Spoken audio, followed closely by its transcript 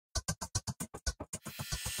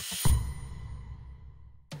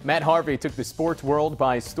Matt Harvey took the sports world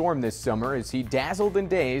by storm this summer as he dazzled and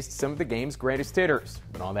dazed some of the game's greatest hitters.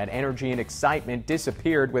 But all that energy and excitement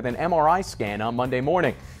disappeared with an MRI scan on Monday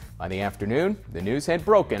morning. By the afternoon, the news had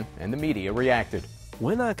broken and the media reacted.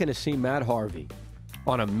 We're not going to see Matt Harvey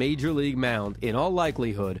on a major league mound in all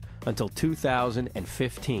likelihood until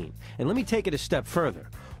 2015. And let me take it a step further.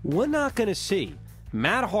 We're not going to see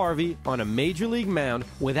Matt Harvey on a major league mound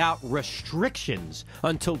without restrictions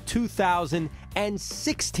until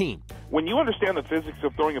 2016. When you understand the physics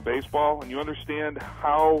of throwing a baseball and you understand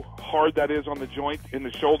how hard that is on the joint in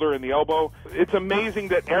the shoulder and the elbow, it's amazing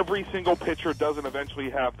that every single pitcher doesn't eventually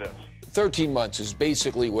have this. 13 months is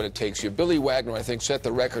basically what it takes you. Billy Wagner, I think, set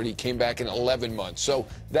the record. He came back in 11 months. So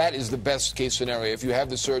that is the best case scenario. If you have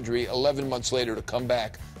the surgery, 11 months later to come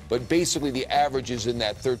back. But basically the average is in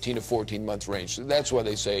that 13 to 14 month range. So that's why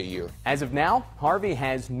they say a year. As of now, Harvey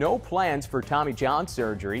has no plans for Tommy John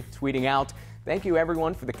surgery, tweeting out, "Thank you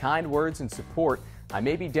everyone for the kind words and support. I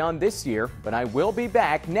may be done this year, but I will be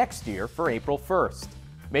back next year for April 1st.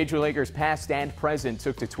 Major leaguers past and present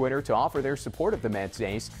took to Twitter to offer their support of the Mets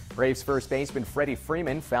ace. Braves first baseman Freddie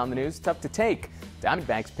Freeman found the news tough to take.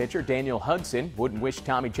 Diamondbacks pitcher Daniel Hudson wouldn't wish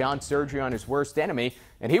Tommy John surgery on his worst enemy,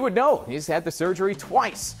 and he would know he's had the surgery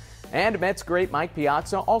twice. And Mets great Mike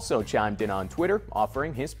Piazza also chimed in on Twitter,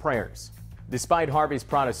 offering his prayers. Despite Harvey's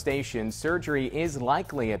protestations, surgery is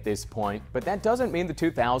likely at this point, but that doesn't mean the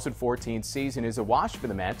 2014 season is a wash for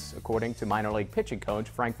the Mets, according to minor league pitching coach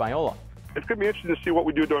Frank Viola. It's going to be interesting to see what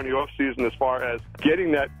we do during the offseason as far as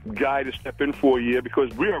getting that guy to step in for a year, because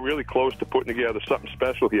we are really close to putting together something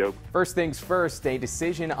special here. First things first, a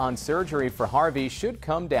decision on surgery for Harvey should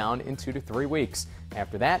come down in 2 to 3 weeks.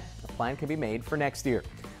 After that, a plan can be made for next year.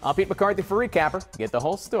 I'm Pete McCarthy for Recapr. Get the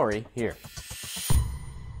whole story here.